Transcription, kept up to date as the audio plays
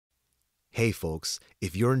Hey folks,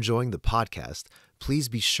 if you're enjoying the podcast, please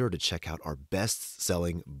be sure to check out our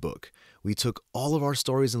best-selling book. We took all of our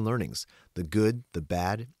stories and learnings, the good, the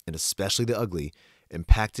bad, and especially the ugly, and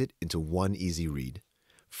packed it into one easy read.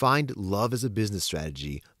 Find Love as a Business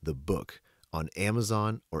Strategy, the book, on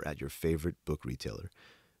Amazon or at your favorite book retailer.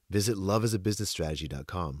 Visit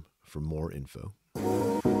loveasabusinessstrategy.com for more info.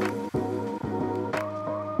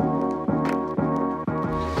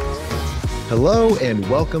 Hello and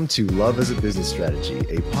welcome to Love as a Business Strategy,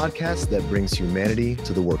 a podcast that brings humanity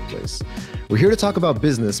to the workplace. We're here to talk about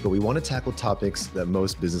business, but we want to tackle topics that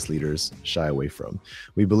most business leaders shy away from.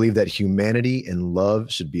 We believe that humanity and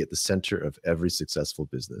love should be at the center of every successful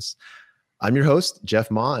business. I'm your host,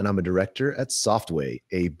 Jeff Ma, and I'm a director at Softway,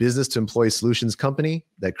 a business-to-employee solutions company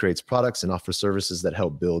that creates products and offers services that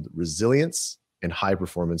help build resilience and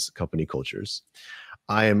high-performance company cultures.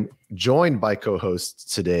 I am joined by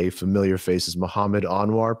co-hosts today, familiar faces, Mohammed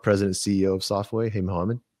Anwar, President and CEO of Softway. Hey,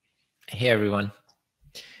 Mohammed. Hey, everyone.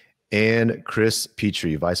 And Chris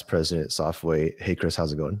Petrie, Vice President at Softway. Hey, Chris,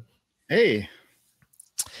 how's it going? Hey.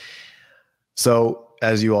 So,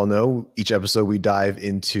 as you all know, each episode we dive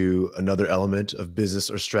into another element of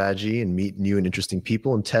business or strategy and meet new and interesting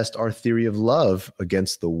people and test our theory of love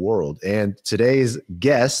against the world. And today's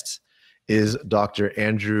guest is Dr.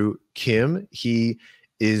 Andrew Kim. He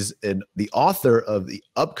is the author of the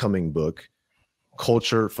upcoming book,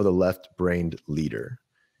 Culture for the Left-Brained Leader.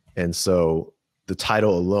 And so the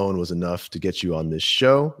title alone was enough to get you on this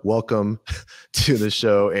show. Welcome to the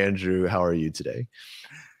show, Andrew. How are you today?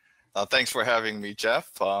 Thanks for having me,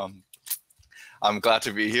 Jeff. I'm glad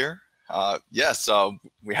to be here. Yes,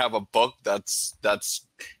 we have a book that's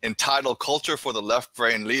entitled Culture for the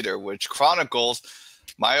Left-Brained Leader, which chronicles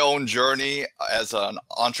my own journey as an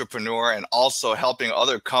entrepreneur and also helping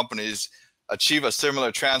other companies achieve a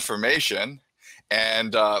similar transformation,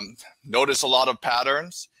 and notice a lot of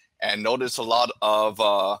patterns and notice a lot of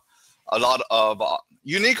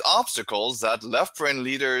unique obstacles that left-brain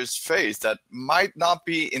leaders face that might not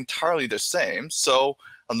be entirely the same. So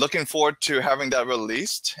I'm looking forward to having that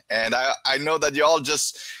released. And I know that y'all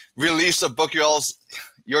just released a book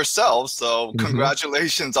yourselves, so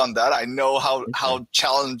congratulations on that. I know how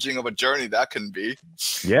challenging of a journey that can be.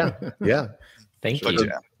 Yeah. Thank you.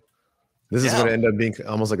 Yeah. This is going to end up being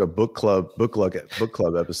almost like a book club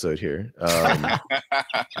episode here.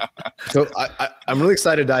 So I'm really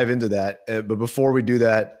excited to dive into that. But before we do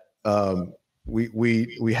that,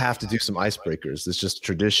 we have to do some icebreakers. It's just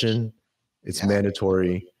tradition. It's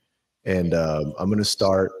mandatory. And I'm going to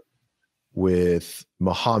start with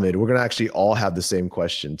Mohammed. We're going to actually all have the same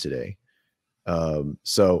question today.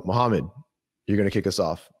 So Mohammed, you're going to kick us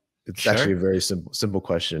off. It's actually a very simple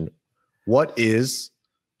question. What is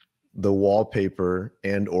the wallpaper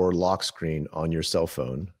and or lock screen on your cell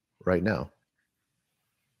phone right now?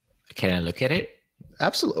 Can I look at it?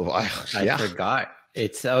 Absolutely. I forgot.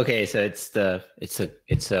 It's okay. So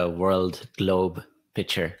it's a world globe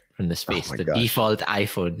picture from the space. The default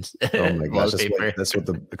iPhone's wallpaper. That's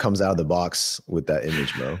what comes out of the box with that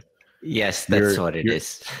image, Mo. Yes, that's what it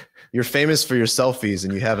is. You're famous for your selfies,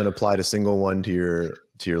 and you haven't applied a single one to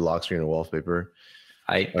your lock screen or wallpaper.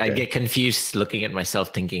 I get confused looking at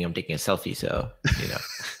myself thinking I'm taking a selfie. So,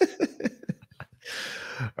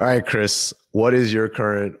 All right, Chris, what is your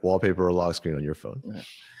current wallpaper or lock screen on your phone?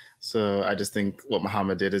 So I just think what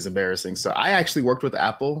Mohammed did is embarrassing. So I actually worked with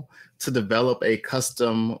Apple to develop a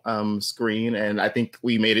custom screen, and I think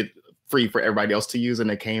we made it free for everybody else to use,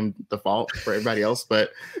 and it came default for everybody else.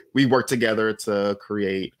 But we worked together to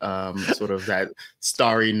create sort of that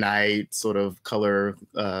starry night sort of color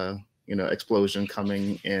explosion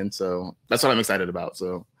coming in. So that's what I'm excited about.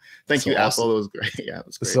 So thank you, Apple. It was great. Yeah, it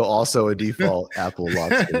was great. So also a default Apple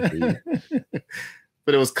lock screen for you.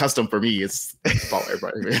 But it was custom for me. It's default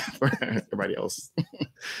for everybody else.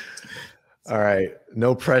 All right.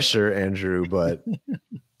 No pressure, Andrew, but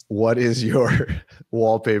what is your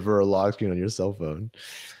wallpaper or lock screen on your cell phone?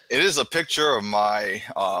 It is a picture of my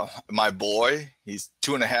boy. He's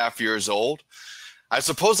 2.5 years old. I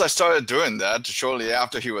suppose I started doing that shortly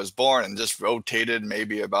after he was born and just rotated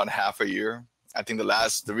maybe about half a year. I think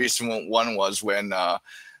the recent one was when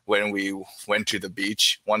we went to the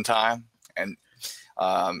beach one time, and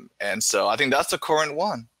so I think that's the current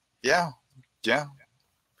one. Yeah.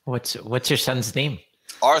 What's your son's name?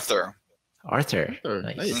 Arthur. Nice.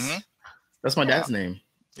 Mm-hmm. That's my dad's name.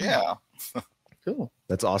 Yeah. Cool.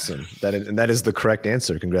 That's awesome. That is the correct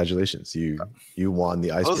answer. Congratulations. You won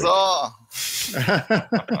the icebreaker.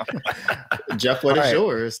 Jeff, what is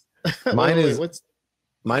yours? Mine is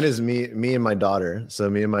Mine is me and my daughter. So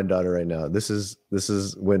me and my daughter right now. This is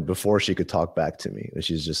when before she could talk back to me.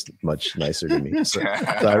 She's just much nicer to me. So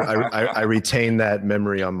I retain that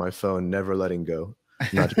memory on my phone, never letting go.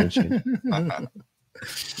 Not to mention.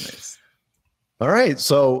 Nice. All right,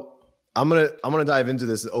 so I'm gonna dive into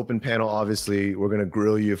this open panel. Obviously, we're gonna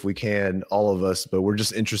grill you if we can, all of us. But we're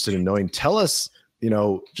just interested in knowing. Tell us.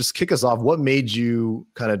 Just kick us off. What made you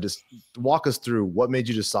kind of just walk us through what made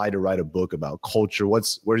you decide to write a book about culture? Where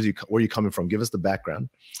are you coming from? Give us the background.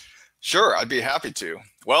 Sure, I'd be happy to.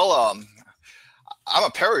 Well, I'm a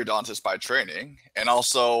periodontist by training, and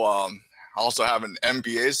also have an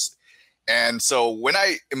MBA. And so when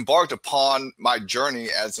I embarked upon my journey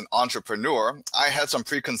as an entrepreneur, I had some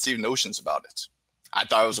preconceived notions about it. I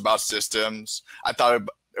thought it was about systems. I thought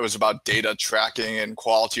it was about data tracking and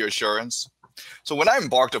quality assurance. So when I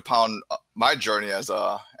embarked upon my journey as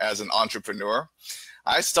an entrepreneur,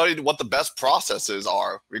 I studied what the best processes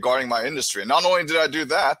are regarding my industry. And not only did I do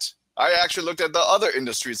that, I actually looked at the other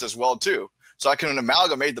industries as well too, so I can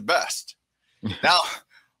amalgamate the best. Now,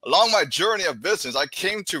 along my journey of business, I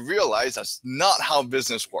came to realize that's not how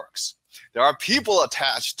business works. There are people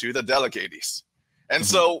attached to the delegates. And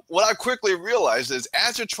so what I quickly realized is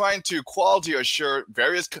as you're trying to quality assure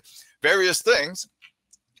various things,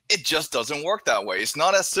 it just doesn't work that way. It's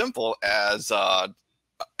not as simple as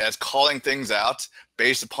calling things out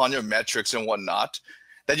based upon your metrics and whatnot,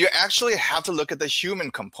 that you actually have to look at the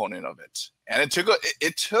human component of it. And it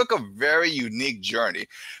took a very unique journey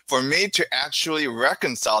for me to actually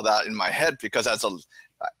reconcile that in my head, because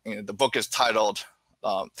the book is titled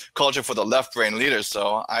Culture for the Left Brain Leader.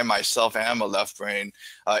 So I myself am a left brain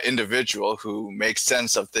individual who makes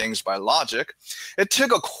sense of things by logic. It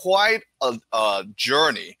took quite a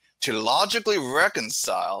journey to logically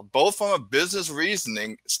reconcile, both from a business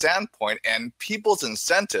reasoning standpoint and people's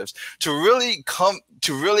incentives, to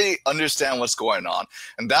really understand what's going on.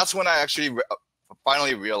 And that's when I actually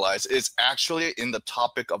finally realized it's actually in the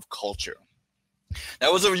topic of culture.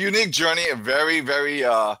 That was a unique journey, a very, very,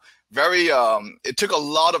 it took a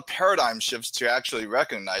lot of paradigm shifts to actually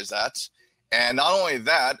recognize that. And not only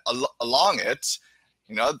that, along it,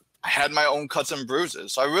 I had my own cuts and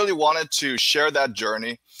bruises. So I really wanted to share that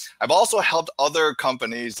journey. I've also helped other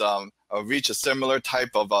companies reach a similar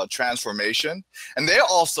type of transformation. And they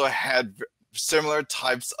also had similar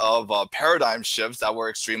types of paradigm shifts that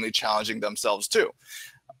were extremely challenging themselves too.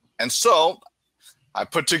 And so I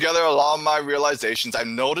put together a lot of my realizations. I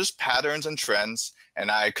noticed patterns and trends,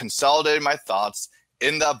 and I consolidated my thoughts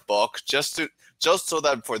in that book just so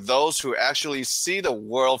that for those who actually see the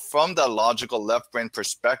world from the logical left brain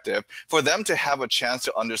perspective, for them to have a chance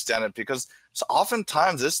to understand it, because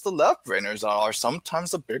oftentimes it's the left brainers that are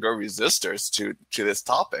sometimes the bigger resistors to this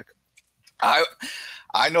topic.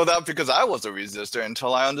 I know that because I was a resistor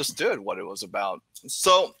until I understood what it was about.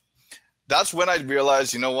 So that's when I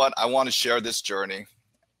realized, I want to share this journey.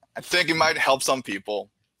 I think it might help some people.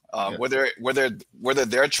 Whether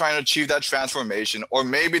they're trying to achieve that transformation, or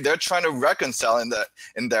maybe they're trying to reconcile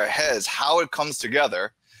in their heads how it comes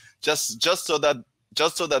together, just so that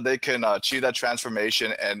they can achieve that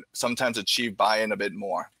transformation and sometimes achieve buy-in a bit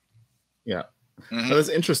more. Yeah. Mm-hmm. Well, that's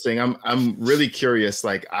interesting. I'm really curious.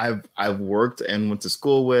 Like I've worked and went to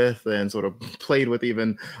school with and sort of played with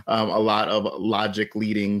even a lot of logic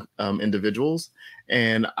leading individuals.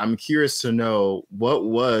 And I'm curious to know, what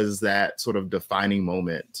was that sort of defining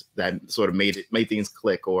moment that sort of made things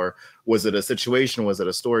click? Or was it a situation? Was it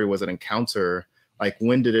a story? Was it an encounter? Like,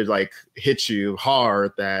 when did it hit you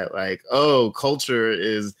hard that oh, culture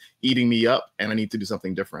is eating me up and I need to do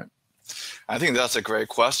something different? I think that's a great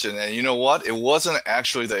question. And you know what? It wasn't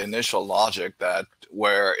actually the initial logic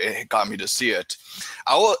where it got me to see it.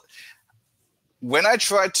 When I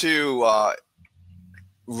tried to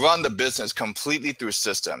run the business completely through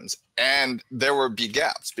systems, and there would be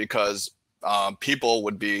gaps because people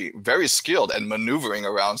would be very skilled at maneuvering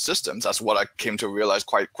around systems. That's what I came to realize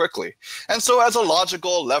quite quickly. And so as a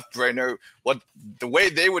logical left brainer, the way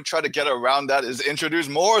they would try to get around that is introduce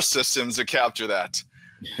more systems to capture that.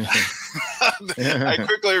 I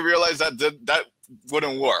quickly realized that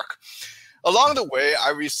wouldn't work. Along the way, I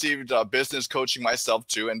received business coaching myself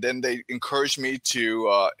too, and then they encouraged me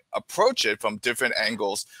to approach it from different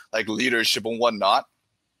angles, like leadership and whatnot.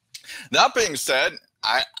 That being said,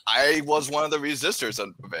 I was one of the resistors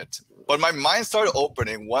of it, but my mind started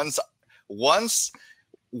opening once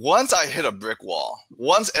I hit a brick wall.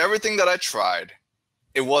 Once everything that I tried,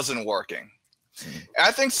 it wasn't working. And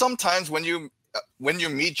I think sometimes when you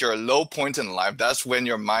meet your low point in life, that's when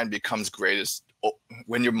your mind becomes greatest,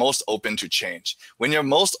 when you're most open to change, when you're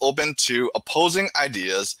most open to opposing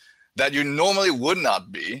ideas that you normally would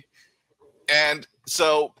not be. And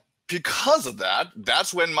so because of that,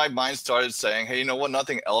 that's when my mind started saying, hey, you know what?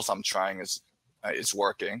 Nothing else I'm trying is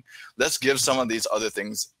working. Let's give some of these other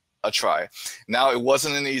things a try. Now, it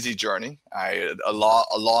wasn't an easy journey.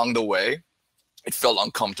 Along the way, it felt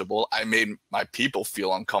uncomfortable. I made my people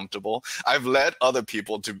feel uncomfortable. I've led other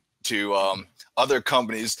people to other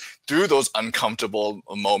companies through those uncomfortable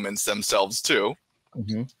moments themselves too.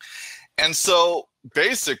 Mm-hmm. And so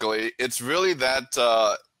basically, it's really that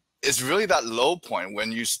low point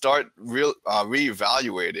when you start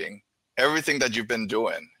reevaluating everything that you've been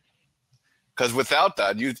doing. Because without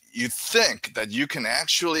that, you think that you can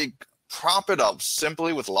actually prop it up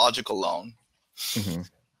simply with logic alone. Mm-hmm.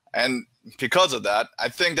 And because of that, I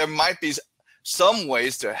think there might be some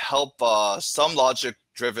ways to help some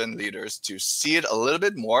logic-driven leaders to see it a little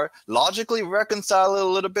bit more, logically reconcile it a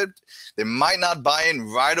little bit. They might not buy in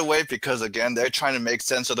right away because, again, they're trying to make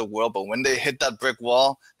sense of the world. But when they hit that brick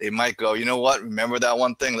wall, they might go, you know what? Remember that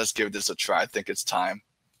one thing? Let's give this a try. I think it's time.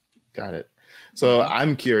 Got it. So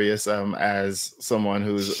I'm curious, as someone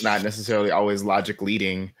who's not necessarily always logic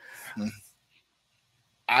leading,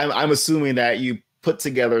 I'm assuming that you put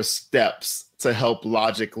together steps to help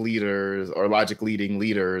logic leaders or logic leading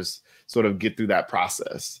leaders sort of get through that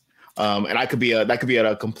process. And that could be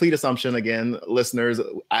a complete assumption. Again, listeners,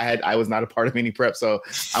 I was not a part of any prep, so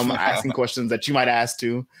I'm asking questions that you might ask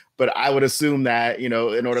too. But I would assume that, in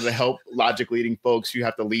order to help logic leading folks, you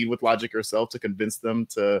have to lead with logic yourself to convince them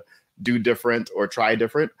to do different or try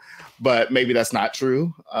different. But maybe that's not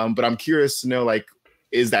true. But I'm curious to know, like,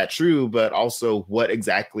 is that true? But also, what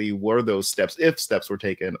exactly were those steps, if steps were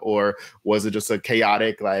taken? Or was it just a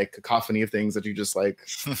chaotic, like, cacophony of things that you just, like,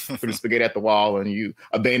 threw spaghetti at the wall and you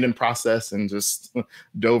abandoned process and just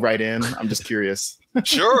dove right in? I'm just curious.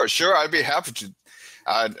 Sure. I'd be happy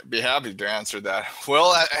to answer that.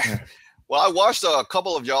 Well, I watched a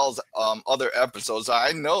couple of y'all's other episodes.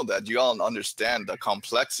 I know that y'all understand the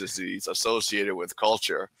complexities associated with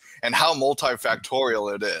culture and how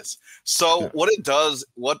multifactorial it is. So what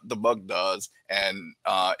the book does, and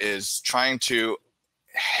is trying to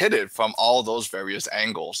hit it from all those various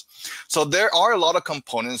angles. So there are a lot of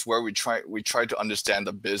components where we try to understand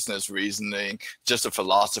the business reasoning, just the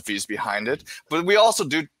philosophies behind it, but we also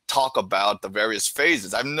do talk about the various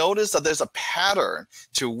phases. I've noticed that there's a pattern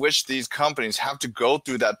to which these companies have to go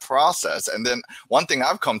through that process. And then one thing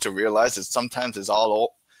I've come to realize is sometimes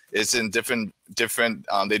it's in different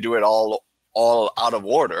they do it all out of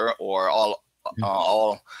order or all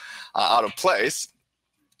out of place.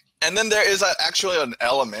 And then there is actually an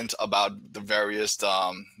element about the various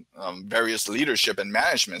leadership and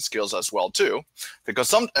management skills as well too,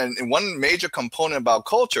 because one major component about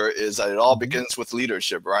culture is that it all begins with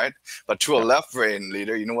leadership, right? But to a left brain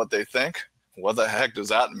leader, you know what they think? What the heck does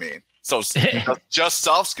that mean? So just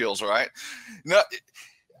soft skills, right? No,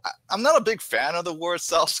 I'm not a big fan of the word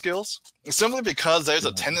soft skills, simply because there's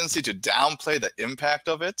a tendency to downplay the impact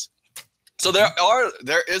of it. So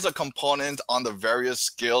there is a component on the various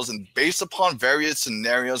skills, and based upon various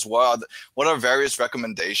scenarios, what are various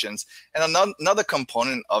recommendations, and another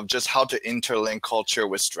component of just how to interlink culture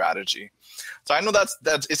with strategy. So I know that's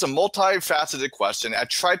it's a multifaceted question. I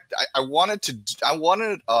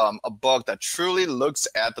wanted a book that truly looks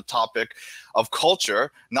at the topic of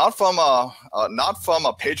culture, not from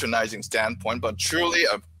a patronizing standpoint, but truly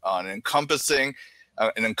an encompassing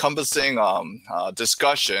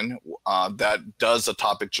discussion that does the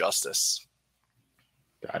topic justice.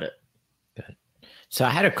 Got it. Good. So I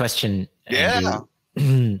had a question. Yeah.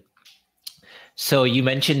 So you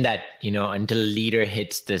mentioned that, until a leader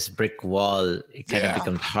hits this brick wall, it kind of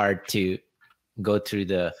becomes hard to go through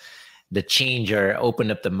the change or open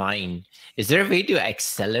up the mind. Is there a way to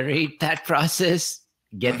accelerate that process,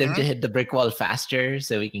 get them to hit the brick wall faster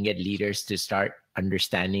so we can get leaders to start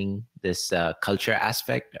understanding this culture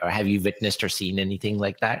aspect? Or have you witnessed or seen anything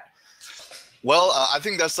like that? Well, I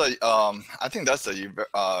think that's a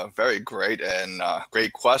very great and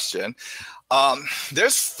great question.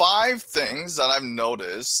 There's 5 things that I've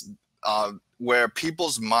noticed where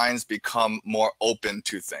people's minds become more open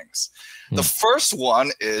to things. The first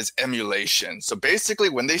one is emulation. So basically,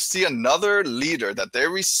 when they see another leader that they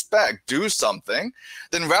respect do something,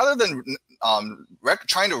 then rather than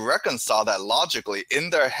trying to reconcile that logically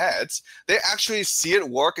in their heads, they actually see it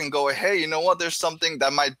work and go, hey, you know what? There's something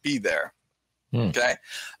that might be there. Okay.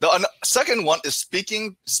 The second one is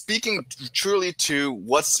speaking truly to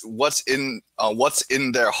what's in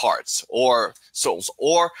their hearts or souls,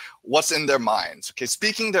 or what's in their minds. Okay,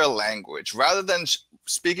 speaking their language rather than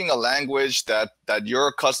speaking a language that you're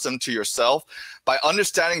accustomed to yourself, by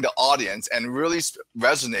understanding the audience and really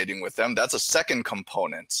resonating with them. That's a second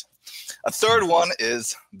component. A third one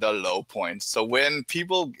is the low point. So when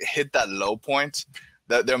people hit that low point,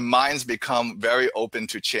 their minds become very open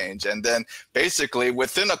to change. And then basically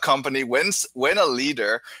within a company, when a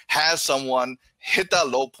leader has someone hit that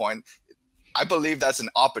low point, I believe that's an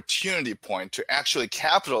opportunity point to actually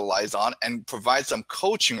capitalize on and provide some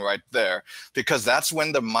coaching right there, because that's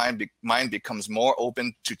when the mind becomes more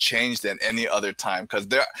open to change than any other time. Because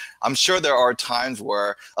I'm sure there are times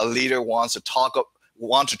where a leader wants to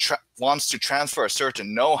transfer a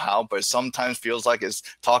certain know-how, but sometimes feels like it's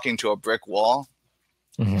talking to a brick wall.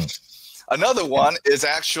 Mm-hmm. Another one is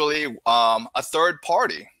actually a third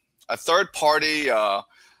party. A third party.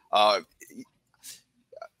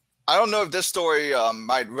 I don't know if this story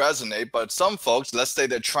might resonate, but some folks, let's say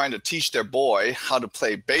they're trying to teach their boy how to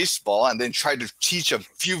play baseball and then try to teach a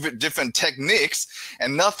few different techniques,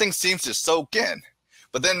 and nothing seems to soak in.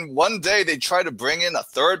 But then one day they try to bring in a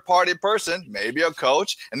third party person, maybe a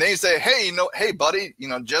coach, and then you say, hey, hey, buddy,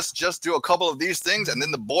 just do a couple of these things. And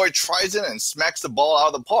then the boy tries it and smacks the ball out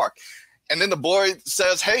of the park. And then the boy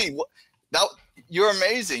says, hey, you're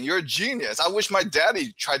amazing. You're a genius. I wish my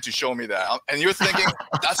daddy tried to show me that. And you're thinking,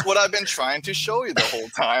 that's what I've been trying to show you the whole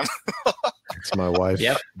time. It's my wife.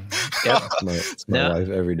 Yep. It's my wife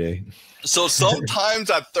every day. So sometimes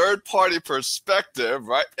that third party perspective,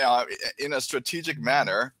 right, in a strategic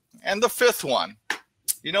manner. And the fifth one,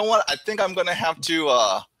 you know what? I think I'm going to have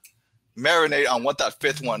to marinate on what that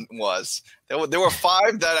fifth one was. There were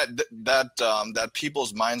five that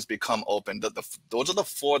people's minds become open. Those are the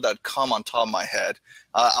four that come on top of my head.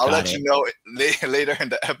 I'll let you know later in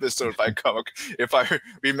the episode if I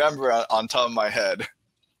remember on top of my head.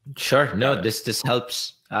 Sure. No, this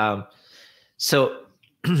helps. So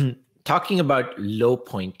talking about low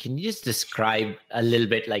point, can you just describe a little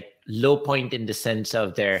bit like low point in the sense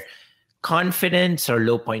of their confidence, or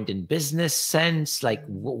low point in business sense? Like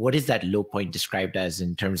what is that low point described as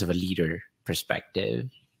in terms of a leader perspective?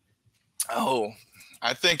 Oh,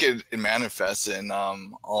 I think it manifests in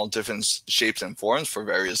all different shapes and forms for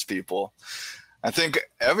various people. I think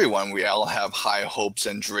we all have high hopes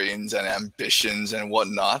and dreams and ambitions and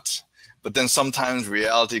whatnot, but then sometimes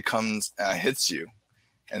reality comes hits you.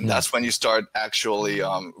 And that's when you start actually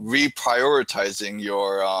reprioritizing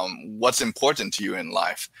your what's important to you in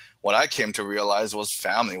life. What I came to realize was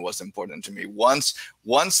family was important to me. Once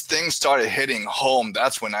things started hitting home,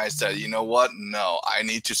 that's when I said, you know what? No, I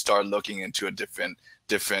need to start looking into a different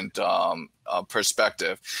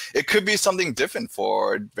perspective. It could be something different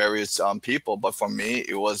for various people, but for me,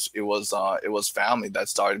 it was family that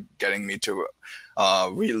started getting me to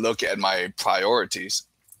relook at my priorities.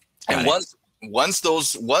 And once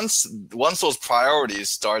those priorities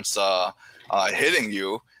starts hitting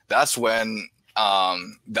you, that's when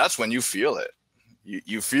you feel it.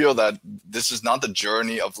 You feel that this is not the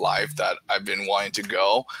journey of life that I've been wanting to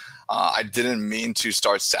go. I didn't mean to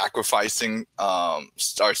start sacrificing them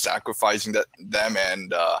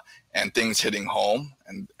and things hitting home.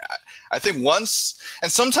 And I think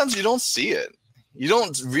sometimes you don't see it. You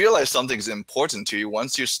don't realize something's important to you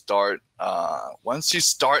once you start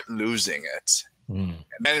losing it. And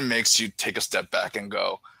then it makes you take a step back and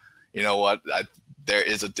go, you know what? I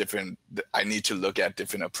need to look at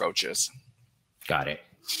different approaches. Got it.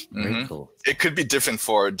 Very cool. It could be different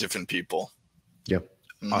for different people. Yep.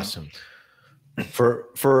 Awesome.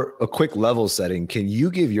 For a quick level setting, can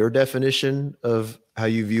you give your definition of how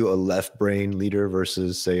you view a left brain leader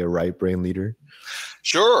versus, say, a right brain leader?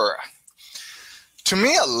 Sure. To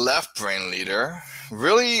me, a left brain leader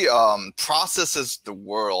really processes the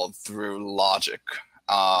world through logic,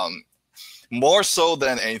 more so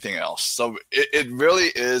than anything else. So it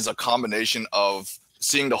really is a combination of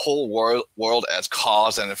seeing the whole world as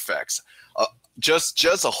cause and effects. Just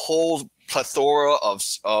a whole plethora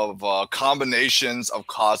of combinations of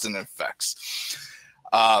cause and effects.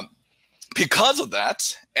 Because of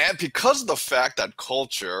that, and because of the fact that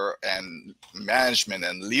culture and management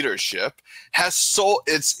and leadership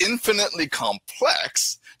it's infinitely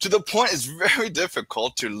complex to the point it's very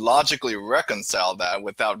difficult to logically reconcile that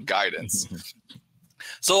without guidance.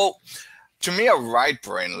 So to me, a right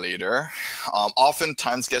brain leader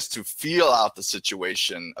oftentimes gets to feel out the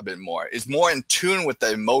situation a bit more. It's more in tune with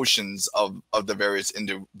the emotions of the various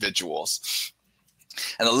individuals.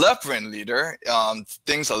 And a left brain leader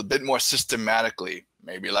thinks a bit more systematically,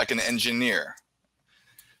 maybe like an engineer,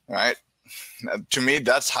 right? To me,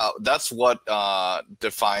 that's what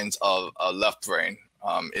defines a left brain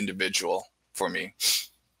individual for me.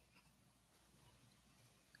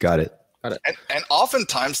 Got it. And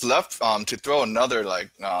oftentimes left to throw another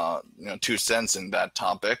 2 cents in that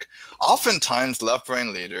topic. Oftentimes left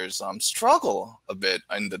brain leaders struggle a bit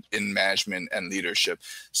in management and leadership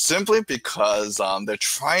simply because they're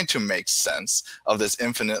trying to make sense of this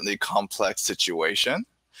infinitely complex situation,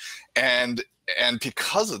 and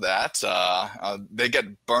because of that they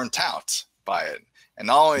get burnt out by it. And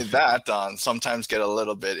not only that, sometimes get a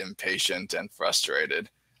little bit impatient and frustrated.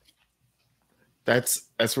 That's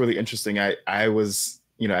really interesting. I was,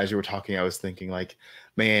 as you were talking, I was thinking like,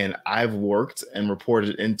 man, I've worked and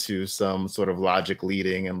reported into some sort of logic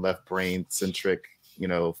leading and left brain centric,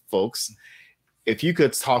 folks. If you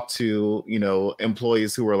could talk to,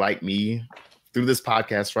 employees who are like me through this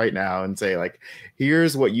podcast right now and say like,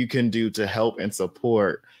 here's what you can do to help and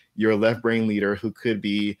support your left brain leader who could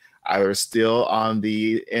be either still on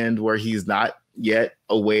the end where he's not yet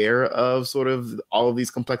aware of sort of all of these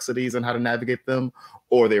complexities and how to navigate them,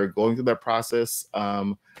 or they're going through that process,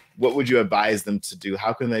 what would you advise them to do?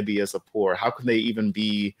 How can they be a support? How can they even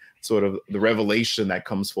be sort of the revelation that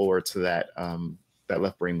comes forward to that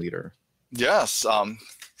left brain leader? Yes,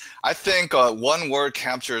 I think one word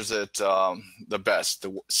captures it the best: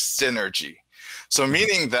 the synergy. So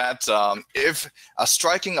meaning that if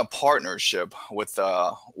striking a partnership with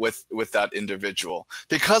that individual,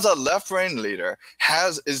 because a left brain leader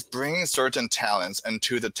is bringing certain talents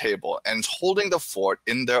into the table and holding the fort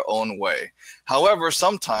in their own way. However,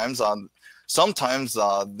 sometimes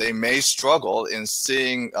they may struggle in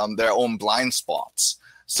seeing their own blind spots.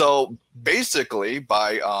 So basically,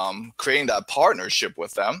 by creating that partnership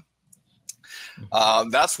with them,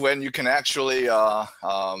 that's when you can actually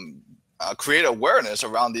create awareness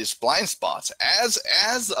around these blind spots.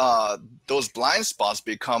 As those blind spots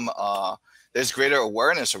become, there's greater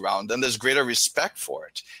awareness around them, there's greater respect for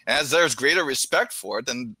it. And as there's greater respect for it,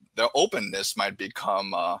 then their openness might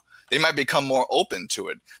become, they might become more open to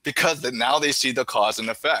it, because now they see the cause and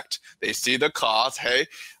effect. They see the cause. Hey,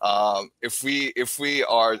 if we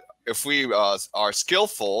are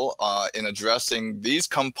skillful in addressing these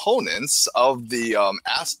components of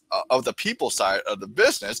the people side of the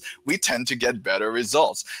business, we tend to get better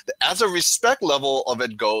results. As the respect level of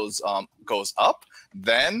it goes up,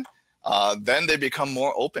 then they become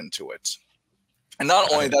more open to it. And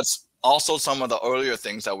not only that's also some of the earlier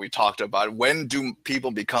things that we talked about. When do people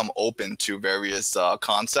become open to various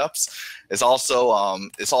concepts? It's also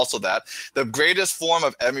that the greatest form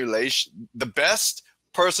of emulation, the best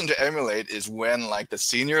person to emulate is when like the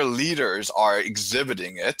senior leaders are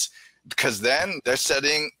exhibiting it, because then they're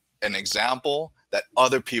setting an example that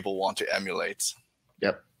other people want to emulate.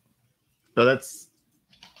 Yep. So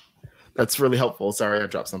that's really helpful. Sorry, I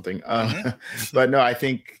dropped something. But no, I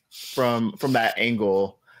think from that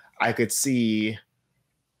angle, I could see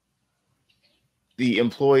the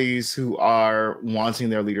employees who are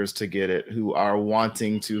wanting their leaders to get it, who are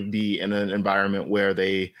wanting to be in an environment where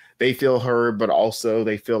they feel heard, but also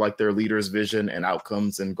they feel like their leader's vision and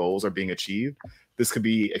outcomes and goals are being achieved. This could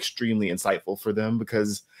be extremely insightful for them,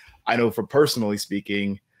 because I know, for personally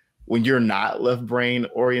speaking, when you're not left brain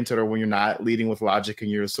oriented, or when you're not leading with logic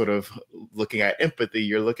and you're sort of looking at empathy,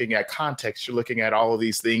 you're looking at context, you're looking at all of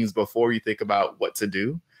these things before you think about what to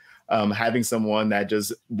do. Having someone that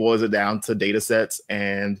just boils it down to data sets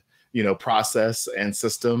and, process and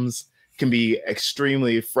systems can be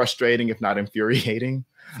extremely frustrating, if not infuriating.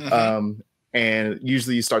 And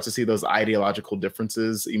usually you start to see those ideological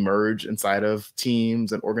differences emerge inside of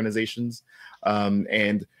teams and organizations.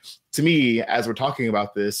 And to me, as we're talking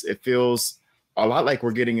about this, it feels a lot like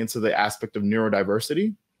we're getting into the aspect of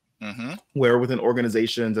neurodiversity. Where within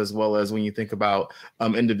organizations, as well as when you think about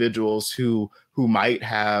individuals who might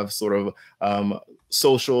have sort of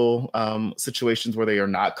social situations where they are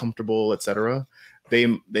not comfortable, et cetera, they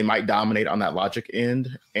might dominate on that logic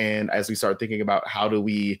end. And as we start thinking about how do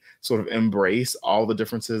we sort of embrace all the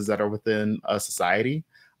differences that are within a society,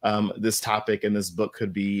 this topic and this book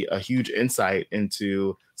could be a huge insight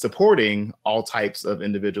into supporting all types of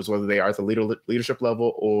individuals, whether they are at the leadership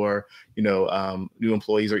level or, new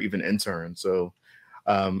employees or even interns. So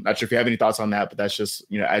not sure if you have any thoughts on that, but that's just,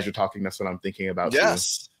 as you're talking, that's what I'm thinking about.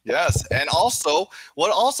 Yes. Too. Yes. And also what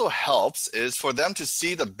also helps is for them to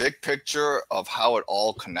see the big picture of how it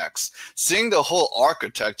all connects, seeing the whole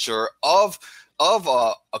architecture of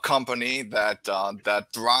a company that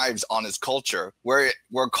thrives on its culture, where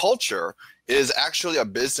culture is actually a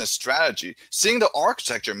business strategy. Seeing the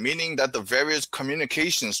architecture, meaning that the various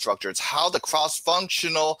communication structures, how the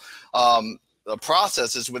cross-functional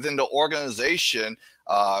processes within the organization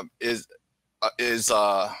is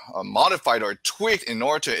modified or tweaked in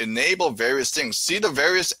order to enable various things. See the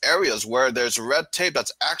various areas where there's red tape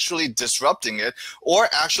that's actually disrupting it or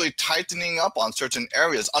actually tightening up on certain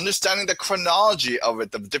areas, understanding the chronology of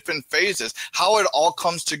it, the different phases, how it all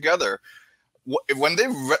comes together. When they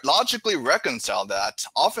logically reconcile that,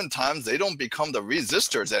 oftentimes they don't become the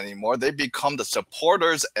resistors anymore. They become the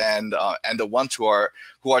supporters and the ones who are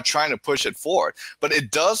trying to push it forward. But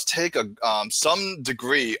it does take some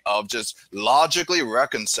degree of just logically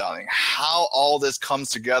reconciling how all this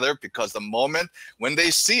comes together, because the moment when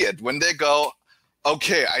they see it, when they go,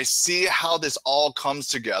 okay, I see how this all comes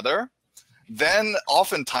together, then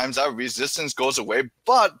oftentimes that resistance goes away.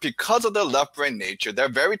 But because of their left brain nature, they're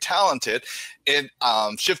very talented in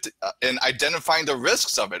in identifying the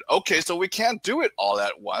risks of it. Okay, so we can't do it all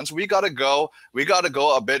at once. We gotta go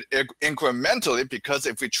a bit incrementally, because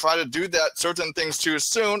if we try to do that certain things too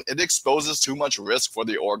soon, it exposes too much risk for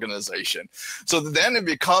the organization. So then it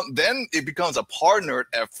becomes a partnered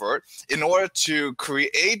effort in order to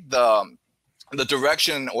create the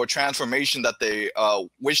direction or transformation that they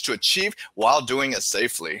wish to achieve while doing it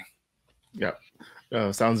safely. Yeah.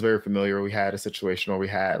 Sounds very familiar. We had a situation where we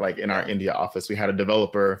had, like, in our India office, we had a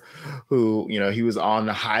developer who, he was on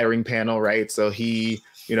the hiring panel, right? So he,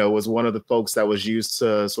 was one of the folks that was used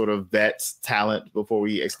to sort of vet talent before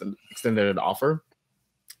we extended an offer.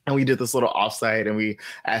 And we did this little offsite, and we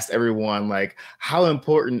asked everyone, like, how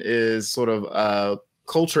important is sort of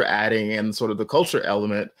culture adding and sort of the culture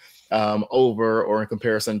element over or in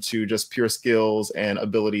comparison to just pure skills and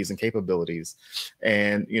abilities and capabilities.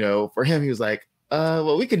 And, for him, he was like,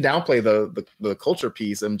 well, we can downplay the culture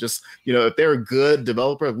piece and just, if they're a good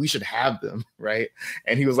developer, we should have them, right?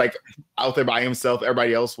 And he was like out there by himself.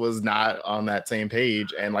 Everybody else was not on that same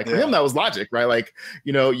page. And like for him, that was logic, right? Like,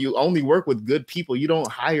 you only work with good people. You don't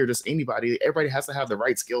hire just anybody. Everybody has to have the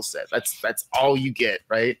right skill set. That's all you get,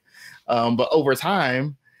 right? But over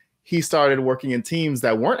time, he started working in teams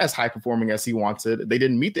that weren't as high performing as he wanted. They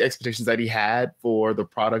didn't meet the expectations that he had for the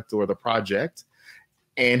product or the project.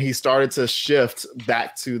 And he started to shift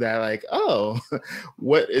back to that, like, oh,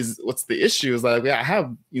 what's the issue? Is like, I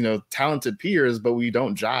have, talented peers, but we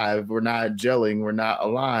don't jive. We're not gelling. We're not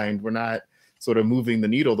aligned. We're not sort of moving the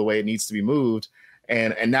needle the way it needs to be moved.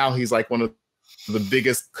 And now he's like one of the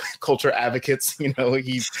biggest culture advocates.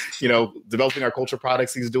 He's developing our culture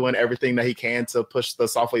products. He's doing everything that he can to push the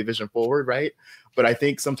Softway vision forward, right? But I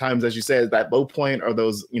think sometimes, as you said, that low point or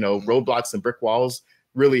those roadblocks and brick walls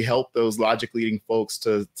really help those logic leading folks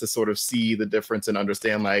to sort of see the difference and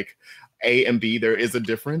understand, like, A and B, there is a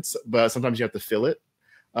difference, but sometimes you have to feel it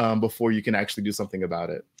before you can actually do something about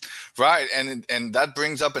it. Right, and that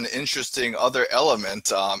brings up an interesting other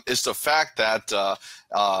element. Is the fact that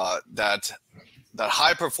that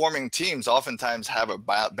high-performing teams oftentimes have a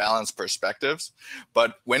balanced perspectives.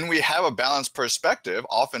 But when we have a balanced perspective,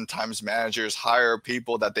 oftentimes managers hire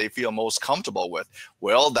people that they feel most comfortable with.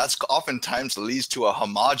 Well, that's oftentimes leads to a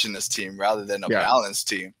homogenous team rather than a balanced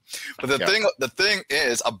team. But the thing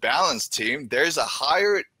is, a balanced team, there's a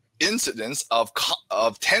higher incidence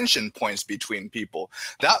of tension points between people.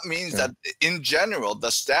 That means that in general,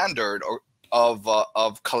 the standard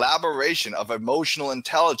of collaboration, of emotional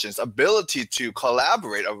intelligence, ability to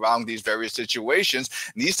collaborate around these various situations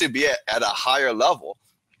needs to be at a higher level.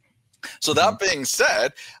 So that being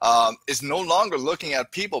said, it's no longer looking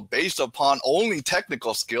at people based upon only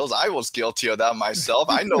technical skills. I was guilty of that myself.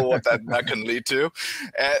 I know what that can lead to,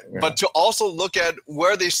 but to also look at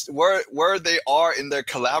where they are in their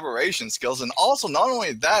collaboration skills, and also not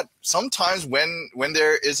only that, sometimes when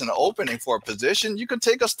there is an opening for a position, you can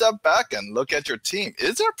take a step back and look at your team.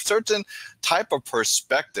 Is there a certain type of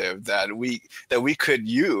perspective that we could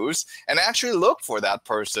use and actually look for that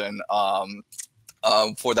person?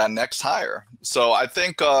 For that next hire. So I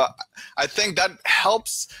think that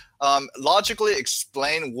helps logically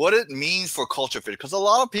explain what it means for culture fit. Because a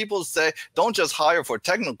lot of people say, don't just hire for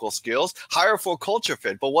technical skills, hire for culture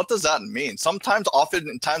fit. But what does that mean?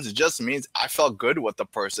 Oftentimes it just means I felt good with the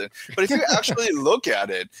person. But if you actually look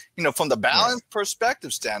at it, from the balance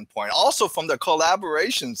perspective standpoint, also from the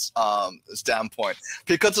collaborations standpoint,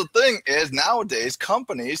 because the thing is nowadays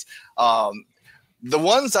companies, the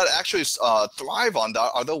ones that actually thrive on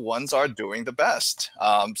that are the ones that are doing the best,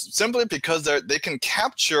 simply because they can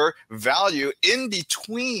capture value in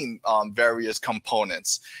between various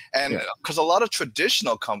components. And because a lot of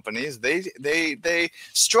traditional companies, they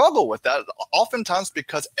struggle with that, oftentimes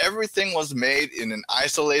because everything was made in an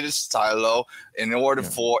isolated silo in order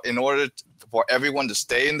for everyone to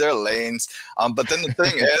stay in their lanes. But then the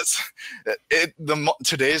thing is,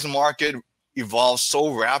 today's market evolves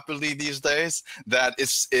so rapidly these days that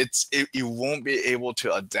you won't be able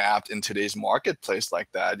to adapt in today's marketplace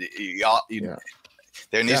like that.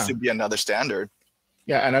 There needs to be another standard.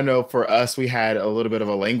 Yeah, and I know for us, we had a little bit of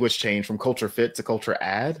a language change from culture fit to culture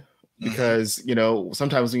add, because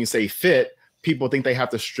sometimes when you say fit, people think they have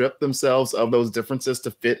to strip themselves of those differences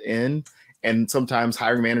to fit in. And sometimes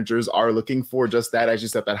hiring managers are looking for just that, as you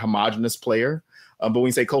said, that homogenous player. But when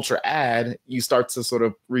you say culture add, you start to sort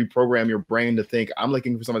of reprogram your brain to think, I'm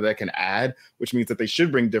looking for somebody that can add, which means that they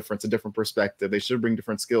should bring difference, a different perspective. They should bring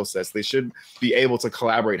different skill sets. They should be able to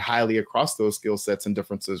collaborate highly across those skill sets and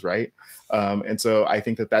differences, right? And so I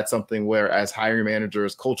think that that's something where, as hiring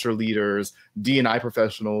managers, culture leaders, D&I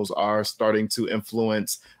professionals are starting to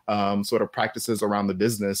influence sort of practices around the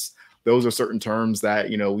business. Those are certain terms that,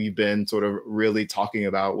 we've been sort of really talking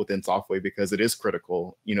about within Softway, because it is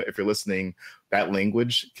critical. If you're listening, that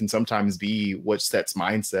language can sometimes be what sets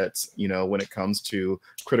mindsets, when it comes to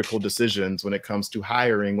critical decisions, when it comes to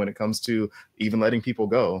hiring, when it comes to even letting people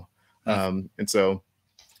go. And so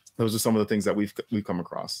those are some of the things that we've come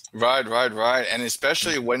across. Right. And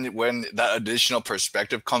especially when that additional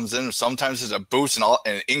perspective comes in, sometimes there's a boost and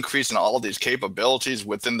an increase in all these capabilities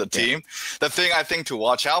within the team. The thing I think to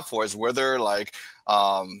watch out for is whether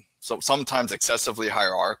so sometimes excessively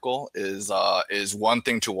hierarchical is one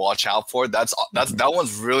thing to watch out for. That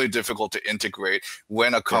one's really difficult to integrate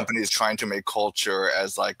when a company is trying to make culture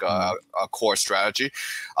as like a core strategy.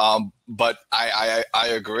 But I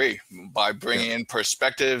agree, by bringing in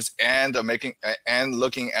perspectives and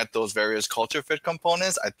looking at those various culture fit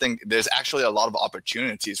components, I think there's actually a lot of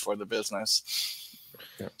opportunities for the business.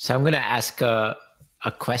 So I'm going to ask a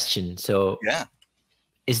question. So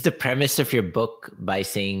is the premise of your book, by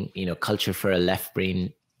saying, culture for a left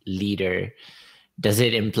brain leader, does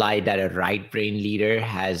it imply that a right brain leader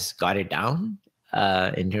has got it down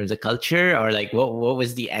in terms of culture? Or what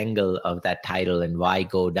was the angle of that title, and why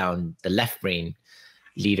go down the left brain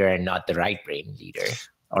leader and not the right brain leader,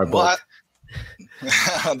 or both?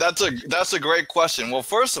 That's a great question. Well,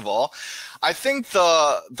 first of all, I think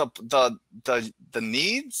the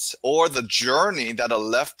needs or the journey that a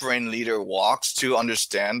left brain leader walks to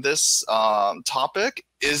understand this topic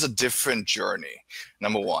is a different journey.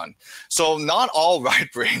 Number one. So not all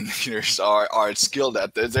right brain leaders are skilled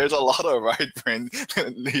at this. There's a lot of right brain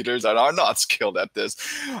leaders that are not skilled at this.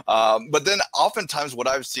 But then oftentimes what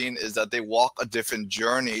I've seen is that they walk a different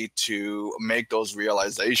journey to make those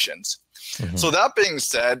realizations. So that being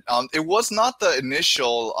said, it was not the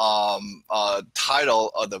initial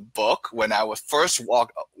title of the book when I first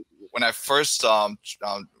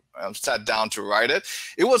sat down to write it.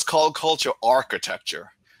 It was called Culture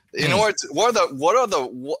Architecture. In order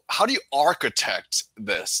to, how do you architect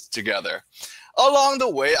this together? Along the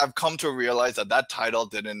way, I've come to realize that title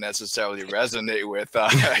didn't necessarily resonate with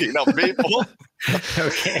people.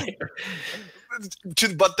 Okay.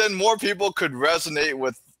 But then more people could resonate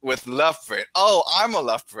with left brain. Oh, I'm a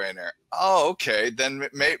left brainer. Oh, okay. Then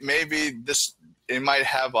maybe it might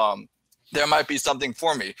have there might be something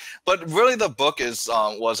for me. But really, the book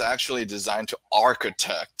was actually designed to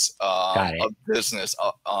architect a business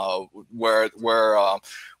where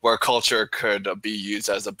culture could be used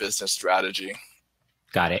as a business strategy.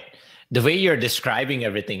 Got it. The way you're describing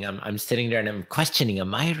everything, I'm sitting there and I'm questioning,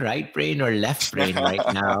 am I right brain or left brain right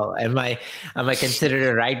now? Am I considered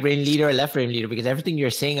a right brain leader or left brain leader? Because everything you're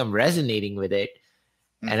saying, I'm resonating with it.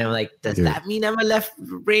 And I'm like, does that mean I'm a left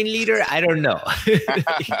brain leader? I don't know.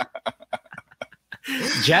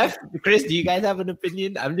 Jeff, Chris, do you guys have an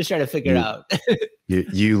opinion? I'm just trying to figure out.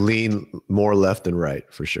 You lean more left than right,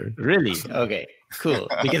 for sure. Really? Okay, cool.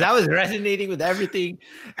 Because I was resonating with everything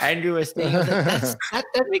Andrew was saying.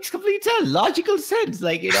 That makes complete sense, logical sense.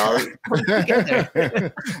 Like it all comes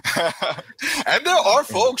together. And there are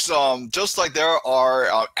folks, just like there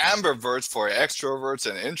are ambiverts for extroverts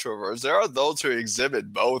and introverts. There are those who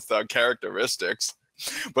exhibit both characteristics.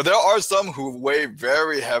 But there are some who weigh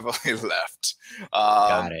very heavily left.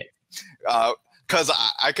 Got it. Because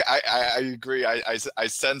I agree. I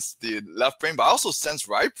sense the left brain, but I also sense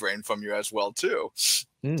right brain from you as well too.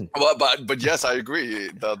 But yes, I agree.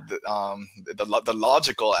 The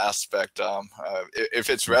logical aspect, if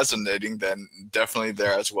it's resonating, then definitely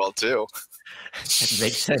there as well too. It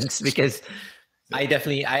makes sense because I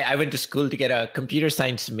went to school to get a computer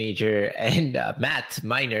science major and a math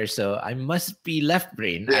minor, so I must be left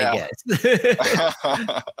brain, I guess.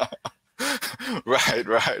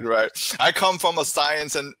 Right. I come from a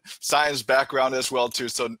science background as well too.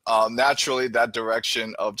 So naturally, that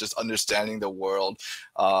direction of just understanding the world,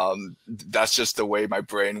 that's just the way my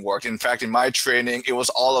brain worked. In fact, in my training, it was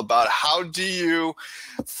all about how do you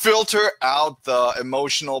filter out the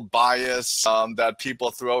emotional bias that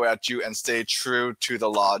people throw at you and stay true to the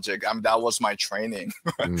logic. I mean, that was my training.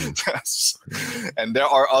 And there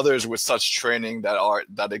are others with such training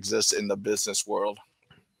that exist in the business world.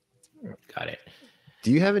 Got it.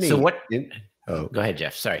 Do you have any? So what? Go ahead,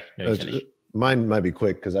 Jeff. Sorry. No, mine might be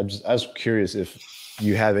quick because I was curious if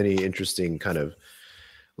you have any interesting kind of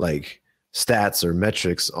like stats or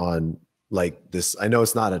metrics on like this. I know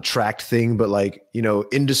it's not a tracked thing, but like, you know,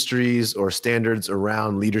 industries or standards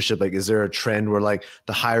around leadership. Like, is there a trend where like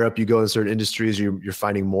the higher up you go in certain industries, you're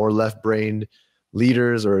finding more left-brained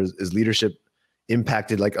leaders, or is leadership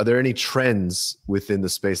impacted? Like, are there any trends within the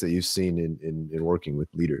space that you've seen in working with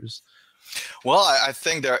leaders? Well, I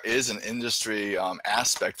think there is an industry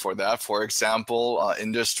aspect for that. For example,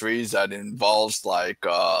 industries that involves like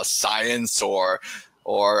science or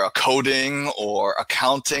coding or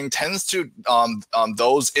accounting tends to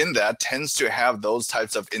those in that tends to have those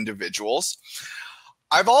types of individuals.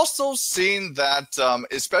 I've also seen that,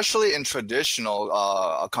 especially in traditional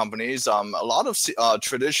companies, a lot of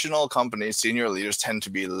traditional companies, senior leaders tend to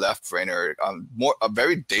be left-brainer,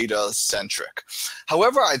 very data-centric.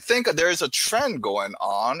 However, I think there is a trend going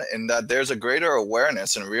on in that there's a greater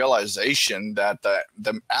awareness and realization that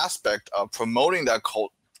the aspect of promoting that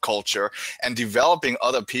culture and developing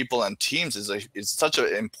other people and teams is such an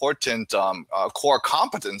important core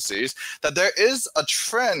competencies, that there is a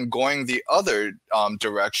trend going the other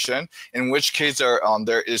direction, in which case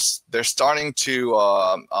they're starting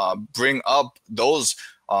to bring up those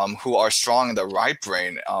who are strong in the right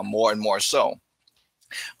brain more and more so.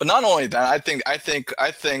 But not only that, I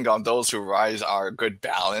think those who rise are a good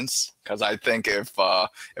balance, because I think if a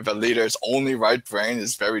leader's only right brain,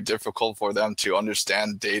 it's very difficult for them to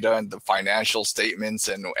understand data and the financial statements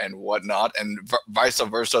and whatnot, and vice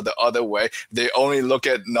versa the other way. They only look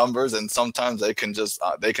at numbers, and sometimes they can just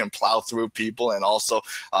they can plow through people and also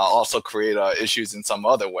create issues in some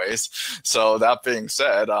other ways. So that being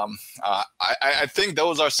said, I think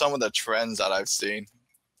those are some of the trends that I've seen.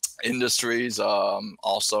 Industries,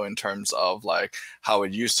 also in terms of like how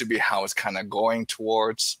it used to be, how it's kind of going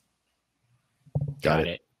towards. Got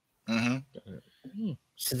it. Mm-hmm.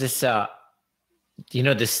 So this,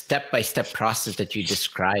 this step-by-step process that you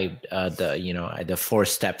described, the 4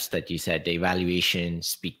 steps that you said, the evaluation,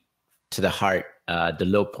 speak to the heart, the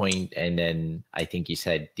low point, and then I think you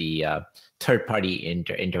said the third-party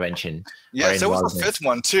intervention. Yes, there was a 5th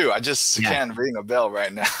one too. I just can't ring a bell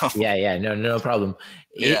right now. Yeah, no problem.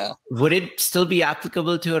 Would it still be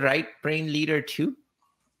applicable to a right brain leader too?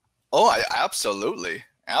 Oh, absolutely.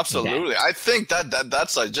 Okay. I think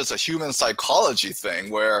that's just a human psychology thing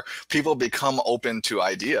where people become open to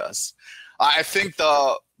ideas. I think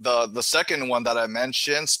the second one that I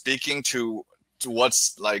mentioned, speaking to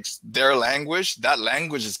what's like their language, that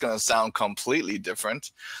language is going to sound completely different.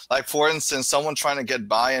 Like, for instance, someone trying to get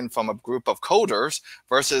buy-in from a group of coders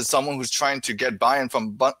versus someone who's trying to get buy-in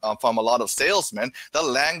from a lot of salesmen, the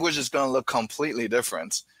language is going to look completely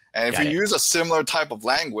different. And if you use a similar type of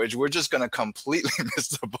language, we're just going to completely miss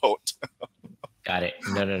the boat. Got it.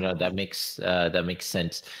 No, that makes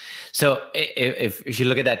sense. So if you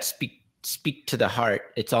look at that speak to the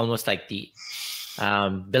heart, it's almost like the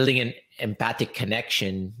building an empathic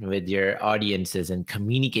connection with your audiences and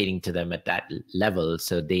communicating to them at that level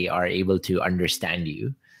so they are able to understand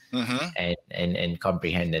you and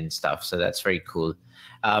comprehend and stuff. So that's very cool.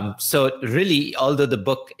 So really, although the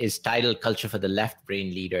book is titled Culture for the Left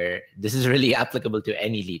Brain Leader, this is really applicable to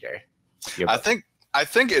any leader. I think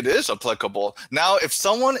it is applicable. Now, if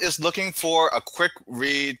someone is looking for a quick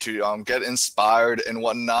read to get inspired and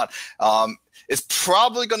whatnot, it's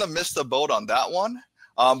probably going to miss the boat on that one.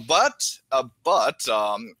 But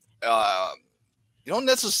you don't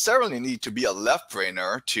necessarily need to be a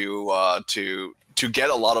left-brainer to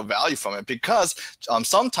get a lot of value from it, because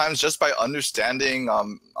sometimes just by understanding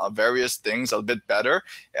various things a bit better,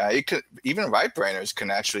 even right-brainers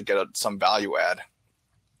can actually get some value add.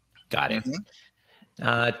 Got it.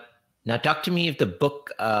 Now, talk to me if the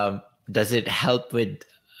book, does it help with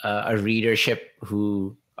a readership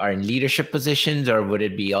who are in leadership positions, or would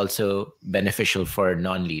it be also beneficial for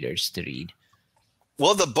non-leaders to read?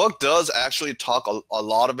 Well, the book does actually talk a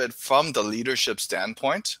lot of it from the leadership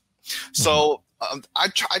standpoint. So I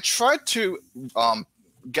tried to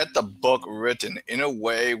get the book written in a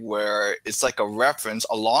way where it's like a reference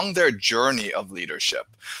along their journey of leadership.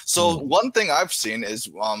 So one thing I've seen is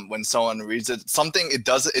when someone reads it,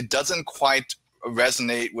 it doesn't quite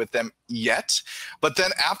resonate with them yet, but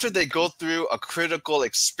then after they go through a critical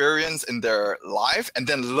experience in their life and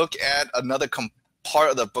then look at another part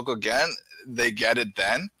of the book again, they get it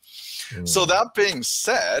then. So that being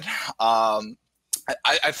said,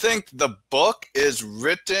 I think the book is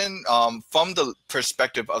written from the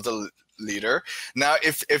perspective of the leader. Now,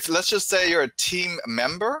 if let's just say you're a team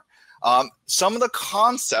member, some of the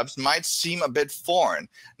concepts might seem a bit foreign.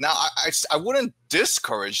 Now, I wouldn't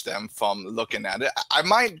discourage them from looking at it. I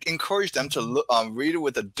might encourage them to read it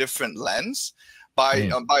with a different lens by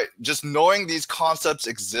just knowing these concepts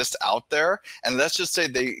exist out there. And let's just say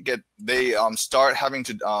they start having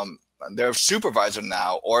to they're a supervisor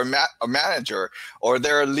now, or a manager, or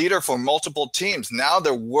they're a leader for multiple teams. Now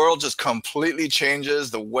their world just completely changes.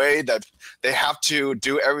 The way that they have to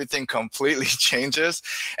do everything completely changes.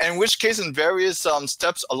 In which case, in various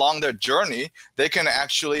steps along their journey, they can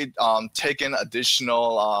actually take in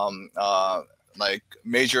additional like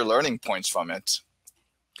major learning points from it.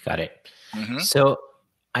 Got it. So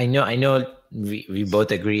I know we both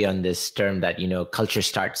agree on this term that, you know, culture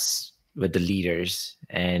starts with the leaders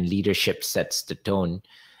and leadership sets the tone.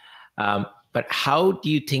 But how do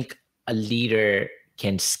you think a leader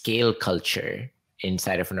can scale culture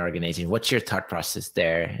inside of an organization? What's your thought process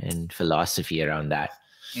there and philosophy around that?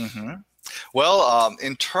 Well,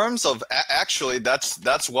 in terms of actually,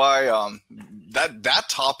 that's why that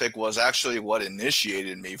topic was actually what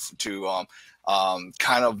initiated me to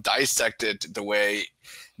kind of dissect it the way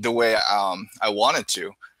I wanted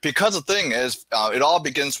to. Because the thing is, it all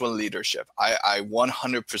begins with leadership. I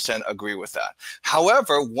 100% agree with that.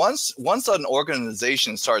 However, once an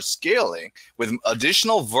organization starts scaling with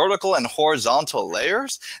additional vertical and horizontal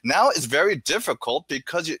layers, now it's very difficult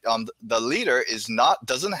because the leader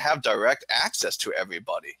doesn't have direct access to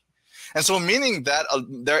everybody. And so meaning that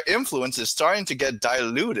their influence is starting to get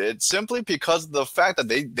diluted simply because of the fact that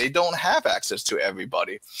they don't have access to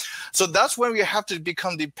everybody. So that's when we have to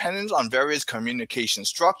become dependent on various communication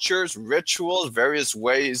structures, rituals, various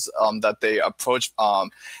ways that they approach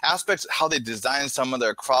aspects, how they design some of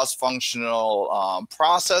their cross-functional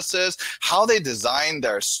processes, how they design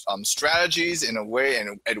their strategies in a way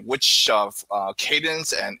and at which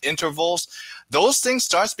cadence and intervals. Those things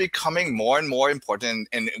starts becoming more and more important,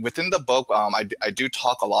 and within the book, I do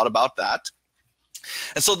talk a lot about that.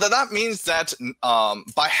 And so that means that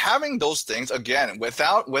by having those things, again,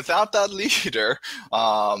 without that leader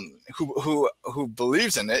who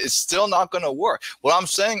believes in it, it's still not going to work. What I'm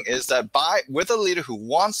saying is that with a leader who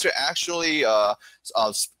wants to actually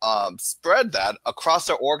spread that across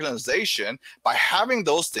their organization, by having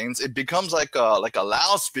those things, it becomes like a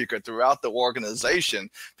loudspeaker throughout the organization.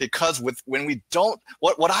 Because when we don't,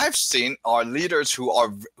 what I've seen are leaders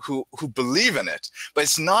who believe in it, but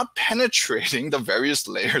it's not penetrating the various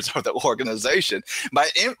layers of the organization.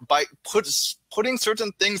 By putting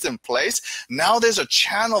certain things in place, now there's a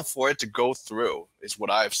channel for it to go through, is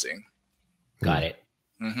what I've seen. Got it.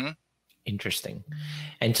 Interesting.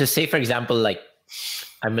 And to say, for example, like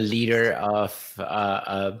I'm a leader of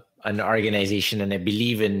an organization and I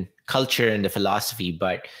believe in culture and the philosophy,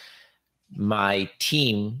 but my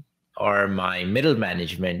team or my middle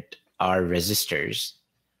management are resistors.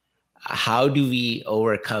 How do we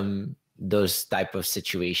overcome those type of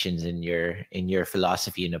situations in your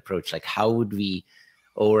philosophy and approach? Like, how would we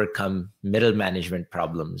overcome middle management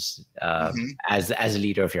problems as a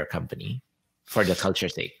leader of your company for the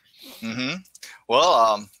culture's sake?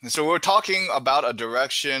 Well, so we're talking about a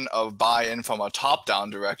direction of buy-in from a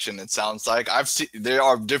top-down direction. It sounds like there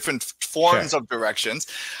are different forms of directions.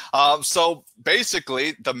 So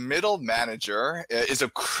basically, the middle manager is a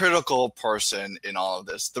critical person in all of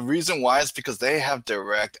this. The reason why is because they have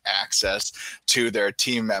direct access to their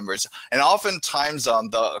team members, and oftentimes,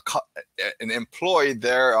 an employee,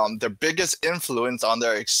 their biggest influence on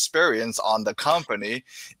their experience on the company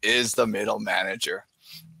is the middle manager.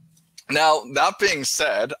 Now, that being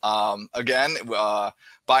said, again,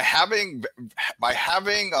 by having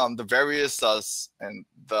the various and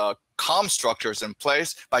the comm structures in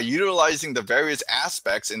place, by utilizing the various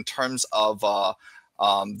aspects in terms of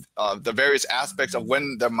the various aspects of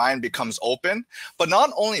when their mind becomes open, but not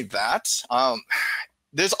only that,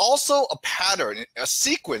 there's also a pattern, a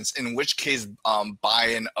sequence in which case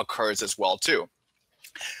buy-in occurs as well too.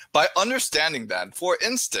 By understanding that, for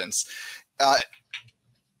instance,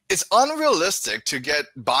 it's unrealistic to get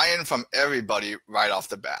buy-in from everybody right off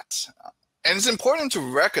the bat. And it's important to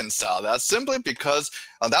reconcile that simply because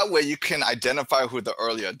that way you can identify who the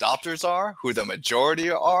early adopters are, who the majority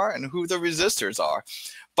are, and who the resistors are.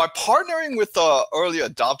 By partnering with the early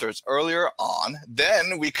adopters earlier on,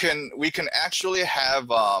 then we can actually have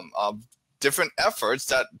different efforts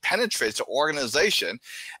that penetrates the organization.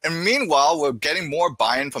 And meanwhile, we're getting more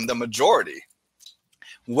buy-in from the majority.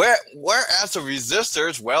 Whereas the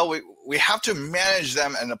resistors, well, we have to manage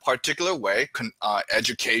them in a particular way,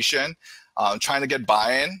 education, trying to get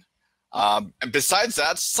buy-in. And besides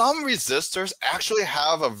that, some resistors actually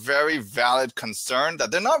have a very valid concern that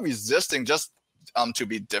they're not resisting just to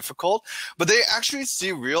be difficult, but they actually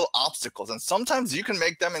see real obstacles. And sometimes you can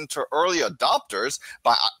make them into early adopters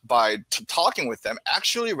by talking with them,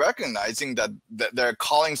 actually recognizing that they're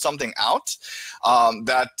calling something out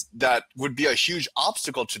that would be a huge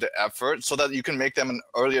obstacle to the effort, so that you can make them an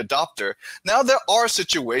early adopter. Now, there are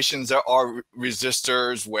situations, there are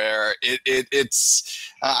resistors where it's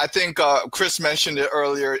I think Chris mentioned it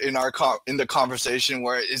earlier in the conversation,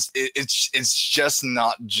 where it's just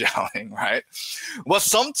not gelling, right? Well,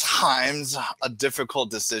 sometimes a difficult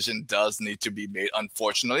decision does need to be made,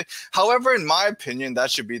 unfortunately. However, in my opinion, that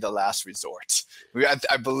should be the last resort.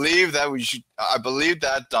 I believe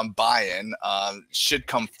that buy-in should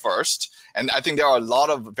come first, and I think there are a lot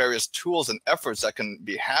of various tools and efforts that can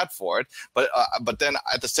be had for it. But then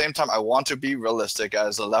at the same time, I want to be realistic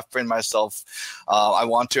as a left brain myself. I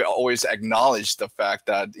want to always acknowledge the fact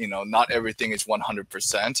that not everything is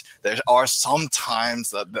 100%. There are sometimes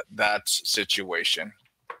that situation.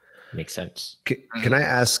 Makes sense. Can I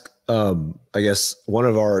ask? I guess one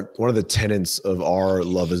of the tenets of our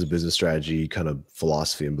Love as a Business Strategy kind of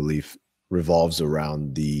philosophy and belief revolves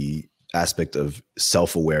around the aspect of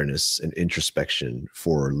self-awareness and introspection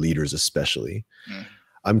for leaders, especially.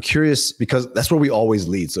 I'm curious, because that's where we always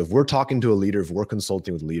lead. So if we're talking to a leader, if we're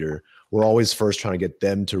consulting with a leader, we're always first trying to get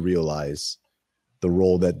them to realize the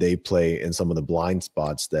role that they play in some of the blind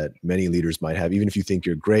spots that many leaders might have. Even if you think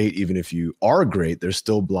you're great, even if you are great, there's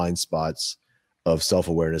still blind spots of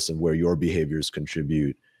self-awareness and where your behaviors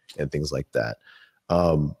contribute and things like that.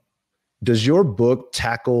 Does your book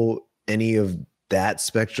tackle any of that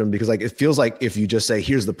spectrum? Because it feels like if you just say,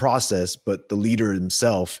 here's the process, but the leader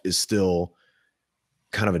himself is still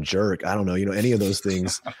kind of a jerk, I don't know, any of those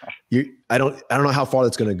things, I don't know how far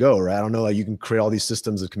that's going to go, right? I don't know, you can create all these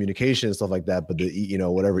systems of communication and stuff like that, but the,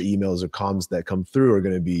 whatever emails or comms that come through are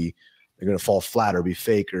going to fall flat or be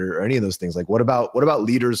fake or any of those things. What about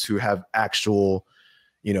leaders who have actual,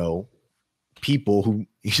 people who,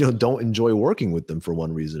 don't enjoy working with them for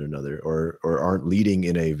one reason or another, or aren't leading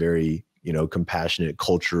in a very, compassionate,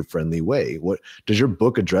 culture friendly way? What does your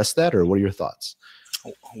book address that, or what are your thoughts?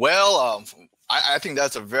 Well, I think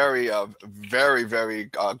that's a very, very, very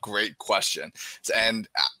great question, and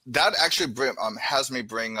that actually has me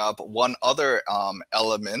bring up one other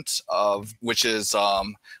element of which is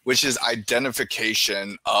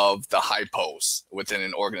identification of the hypos within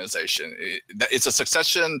an organization. It's a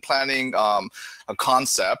succession planning a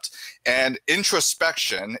concept, and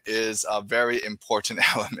introspection is a very important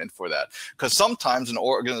element for that, because sometimes an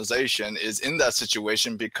organization is in that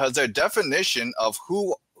situation because their definition of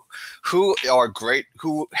who are great,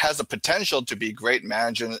 who has the potential to be great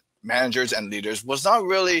managers and leaders was not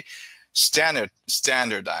really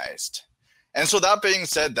standardized. And so that being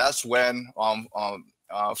said, that's when,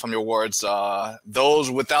 from your words,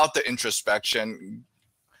 those without the introspection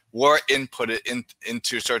were inputted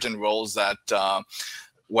into certain roles that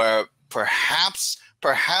where perhaps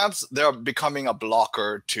they're becoming a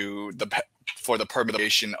blocker for the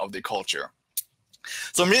permeation of the culture.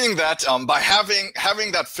 So meaning that by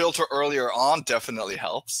having that filter earlier on definitely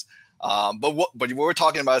helps. But we're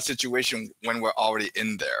talking about a situation when we're already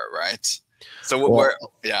in there, right? So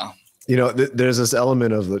there's this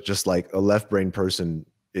element of just like a left brain person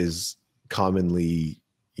is commonly,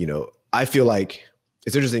 I feel like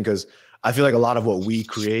it's interesting because I feel like a lot of what we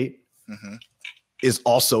create is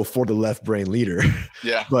also for the left brain leader.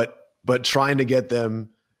 Yeah. But trying to get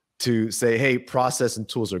them to say, hey, process and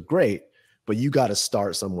tools are great, but you got to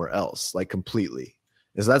start somewhere else, completely.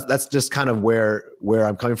 And so that's just kind of where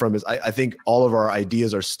I'm coming from. Is I think all of our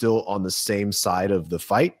ideas are still on the same side of the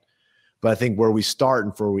fight, but I think where we start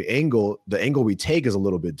and the angle we take is a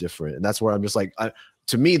little bit different. And that's where I'm just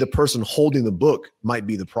to me, the person holding the book might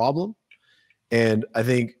be the problem. And I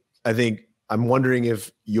think I'm wondering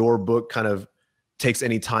if your book kind of takes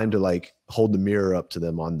any time to hold the mirror up to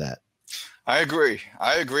them on that. I agree.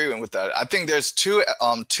 I agree with that. I think there's two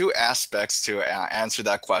aspects to answer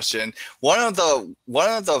that question. One of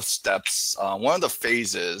the steps, one of the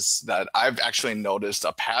phases that I've actually noticed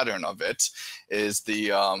a pattern of it is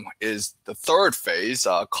the third phase,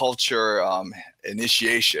 culture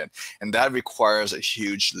initiation, and that requires a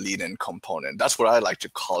huge lean-in component. That's what I like to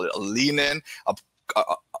call it, a lean-in,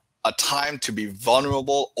 a time to be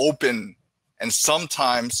vulnerable, open, and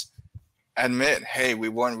sometimes admit, hey, we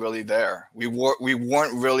weren't really there. We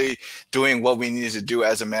weren't really doing what we needed to do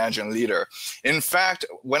as a manager and leader. In fact,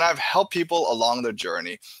 when I've helped people along the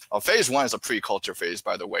journey, phase one is a pre-culture phase,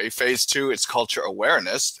 by the way. Phase two is culture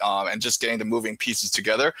awareness and just getting the moving pieces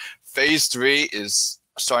together. Phase three is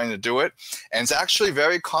starting to do it, and it's actually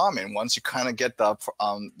very common once you kind of get the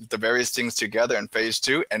various things together in phase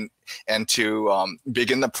two and to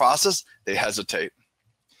begin the process, they hesitate.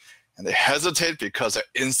 And they hesitate because their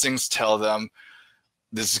instincts tell them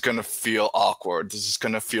this is going to feel awkward. This is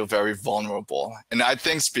going to feel very vulnerable. And I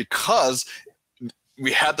think it's because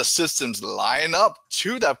we had the systems line up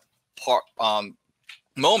to that part,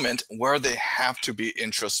 moment where they have to be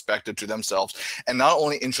introspective to themselves, and not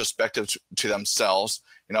only introspective to themselves,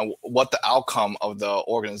 what the outcome of the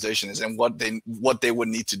organization is and what they would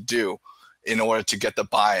need to do in order to get the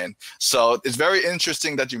buy-in. So it's very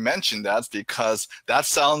interesting that you mentioned that, because that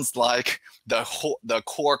sounds like the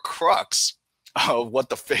core crux of what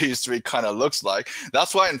the phase three kind of looks like.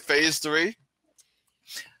 That's why in phase three,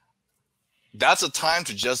 that's a time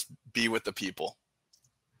to just be with the people.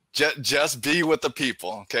 Just be with the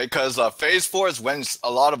people, okay? Because phase four is when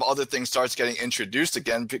a lot of other things starts getting introduced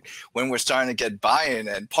again, when we're starting to get buy-in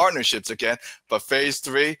and partnerships again. But phase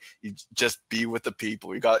three, you just be with the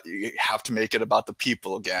people. You have to make it about the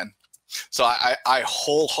people again. So I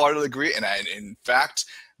wholeheartedly agree, and in fact,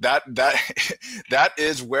 that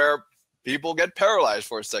is where people get paralyzed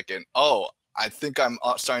for a second. Oh, I think I'm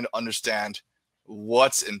starting to understand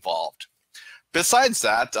what's involved. Besides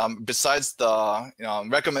that, besides the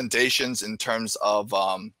recommendations in terms of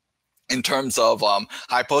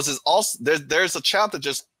hypothesis, also there's a chapter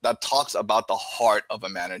that talks about the heart of a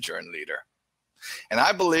manager and leader. And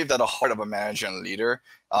I believe that the heart of a manager and leader,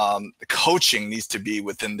 coaching needs to be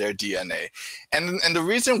within their DNA. And the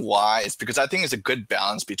reason why is because I think it's a good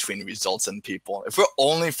balance between results and people. If we're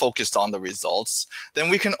only focused on the results, then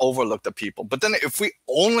we can overlook the people. But then if we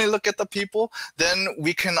only look at the people, then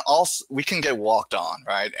we can get walked on,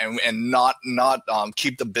 right? And not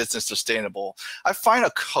keep the business sustainable. I find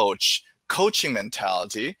a coaching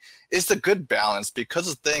mentality is the good balance, because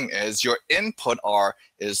the thing is your input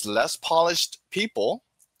is less polished people,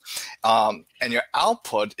 and your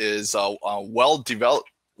output is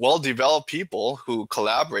well-developed people who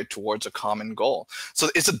collaborate towards a common goal. So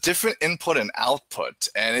it's a different input and output,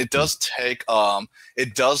 and it does take from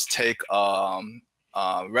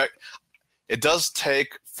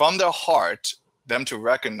their heart them to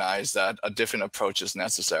recognize that a different approach is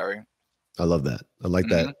necessary. I love that. I like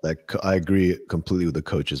that. I agree completely with the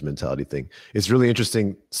coach's mentality thing. It's really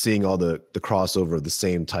interesting seeing all the crossover of the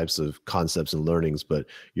same types of concepts and learnings, but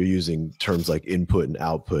you're using terms like input and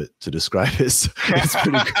output to describe it. So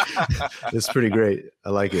it's pretty great.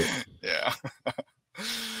 I like it. Yeah.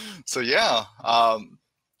 So yeah,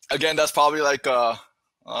 again, that's probably like a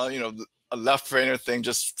left-brainer thing,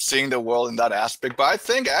 just seeing the world in that aspect. But I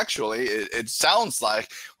think actually it sounds like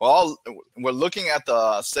we're looking at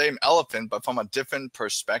the same elephant, but from a different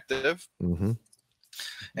perspective. Mm-hmm.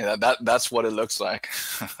 And that's what it looks like.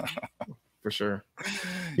 For sure.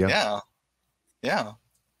 Yeah.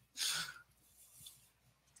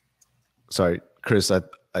 Sorry, Chris, I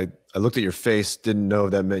looked at your face, didn't know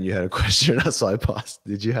that meant you had a question, so I paused.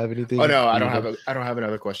 Did you have anything? Oh no, I don't have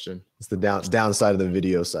another question. It's the downside of the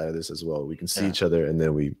video side of this as well. We can see each other and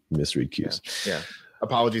then we misread cues. Yeah.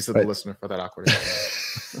 Apologies to the listener for that awkward.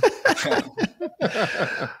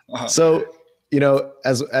 So,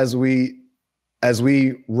 as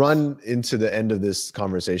we run into the end of this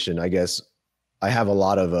conversation, I guess I have a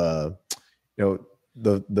lot of the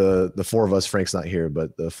four of us, Frank's not here,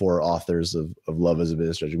 but the four authors of Love as a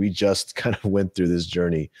Business Strategy, we just kind of went through this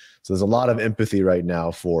journey. So there's a lot of empathy right now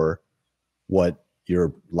for what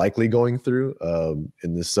you're likely going through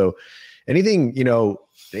in this. So anything,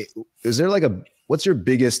 is there what's your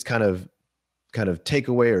biggest kind of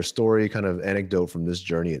takeaway or story, kind of anecdote from this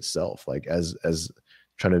journey itself? Like as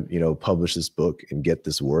trying to, publish this book and get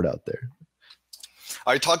this word out there?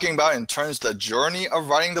 Are you talking about in terms of the journey of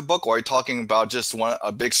writing the book, or are you talking about just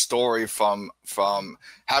a big story from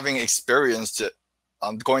having experienced it,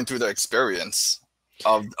 going through the experience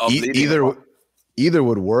of leading? Either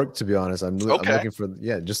would work, to be honest. I'm Okay. looking for,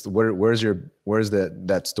 just where's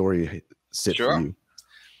that story sit for you?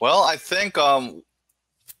 Well, I think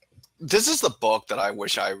this is the book that I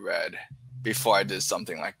wish I read before I did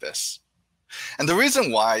something like this. And the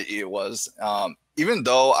reason why it was, even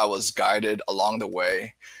though I was guided along the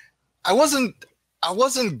way, I wasn't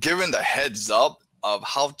given the heads up of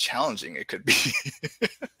how challenging it could be.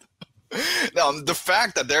 Now, the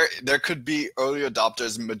fact that there could be early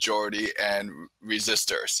adopters, majority, and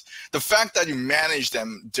resistors, the fact that you manage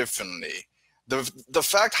them differently, the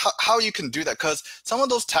fact how you can do that, because some of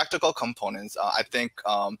those tactical components I think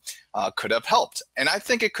could have helped, and I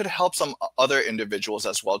think it could help some other individuals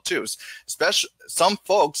as well too. Especially some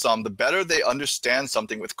folks, the better they understand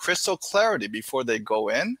something with crystal clarity before they go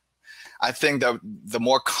in, I think that the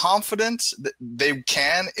more confident they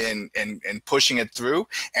can in pushing it through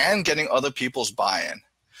and getting other people's buy-in.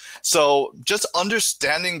 So just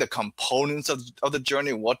understanding the components of the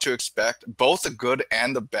journey, what to expect, both the good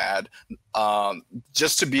and the bad,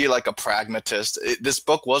 just to be like a pragmatist. This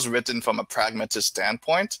book was written from a pragmatist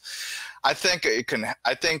standpoint. I think it can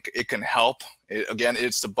help. Again,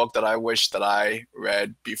 it's the book that I wish that I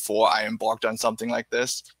read before I embarked on something like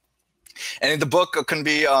this. And the book can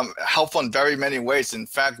be helpful in very many ways. In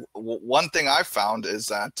fact, one thing I found is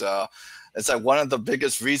that one of the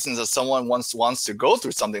biggest reasons that someone wants to go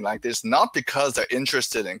through something like this, not because they're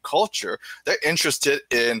interested in culture, they're interested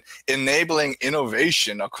in enabling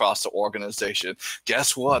innovation across the organization.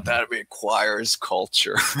 Guess what? That requires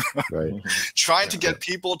culture. Right. Trying to get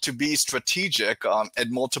people to be strategic at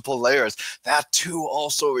multiple layers, that too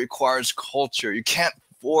also requires culture. You can't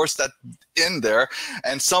force that in there.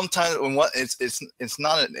 And sometimes it's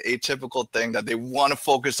not an atypical thing that they want to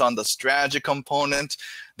focus on the strategy component,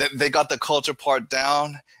 that they got the culture part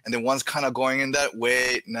down, and then one's kind of going in that,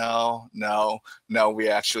 wait, no, we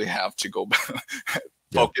actually have to go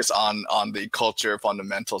focus on the culture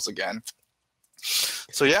fundamentals again.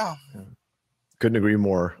 So yeah. Couldn't agree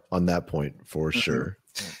more on that point for sure.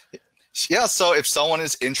 Yeah, so if someone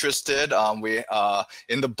is interested, we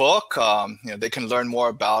in the book, they can learn more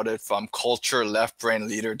about it from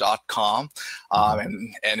cultureleftbrainleader.com.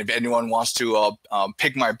 And if anyone wants to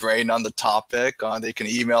pick my brain on the topic, they can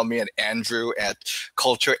email me at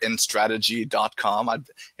andrew@cultureinstrategy.com.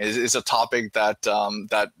 It's a topic that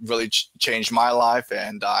that really changed my life,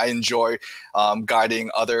 and I enjoy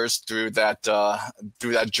guiding others through that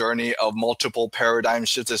journey of multiple paradigm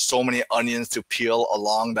shifts. There's so many onions to peel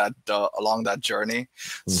along that journey.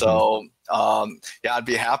 So yeah, I'd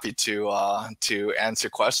be happy to answer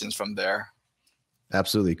questions from there.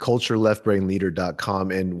 Absolutely.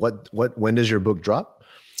 cultureleftbrainleader.com. And when does your book drop?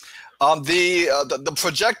 The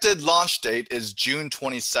projected launch date is June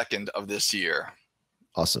 22nd of this year.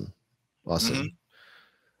 Awesome.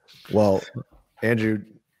 Well, Andrew,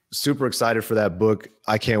 super excited for that book.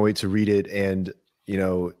 I can't wait to read it, and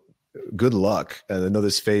good luck. And I know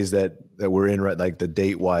this phase that we're in, right? Like the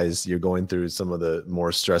date wise, you're going through some of the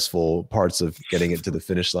more stressful parts of getting it to the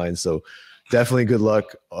finish line. So definitely good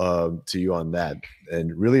luck to you on that,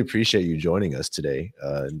 and really appreciate you joining us today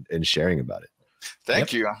and sharing about it.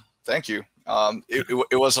 Thank you.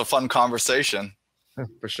 It was a fun conversation.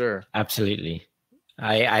 For sure. Absolutely.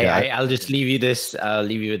 I'll just leave you this. I'll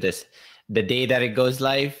leave you with this. The day that it goes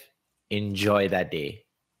live, enjoy that day.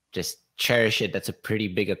 Just cherish it. That's a pretty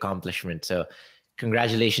big accomplishment. So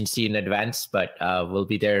congratulations to you in advance, but we'll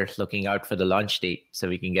be there looking out for the launch date so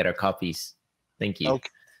we can get our copies. Thank you.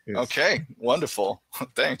 Okay. Wonderful.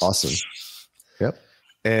 Thanks. Awesome. Yep.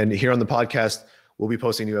 And here on the podcast, we'll be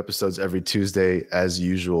posting new episodes every Tuesday as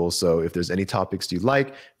usual. So if there's any topics you like,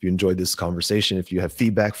 if you enjoyed this conversation, if you have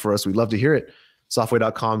feedback for us, we'd love to hear it.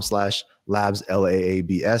 Softway.com/labs,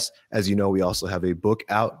 LAABS. As you know, we also have a book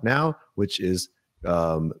out now, which is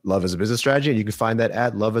Love as a Business Strategy. And you can find that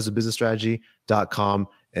at loveasabusinessstrategy.com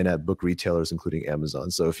and at book retailers, including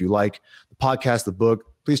Amazon. So if you like the podcast, the book,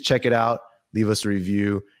 please check it out, leave us a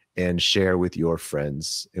review, and share with your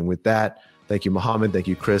friends. And with that, thank you, Mohammed. Thank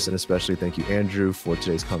you, Chris. And especially thank you, Andrew, for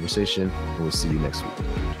today's conversation. And we'll see you next week.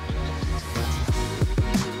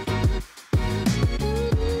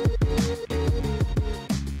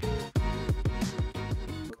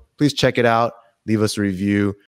 Please check it out, leave us a review,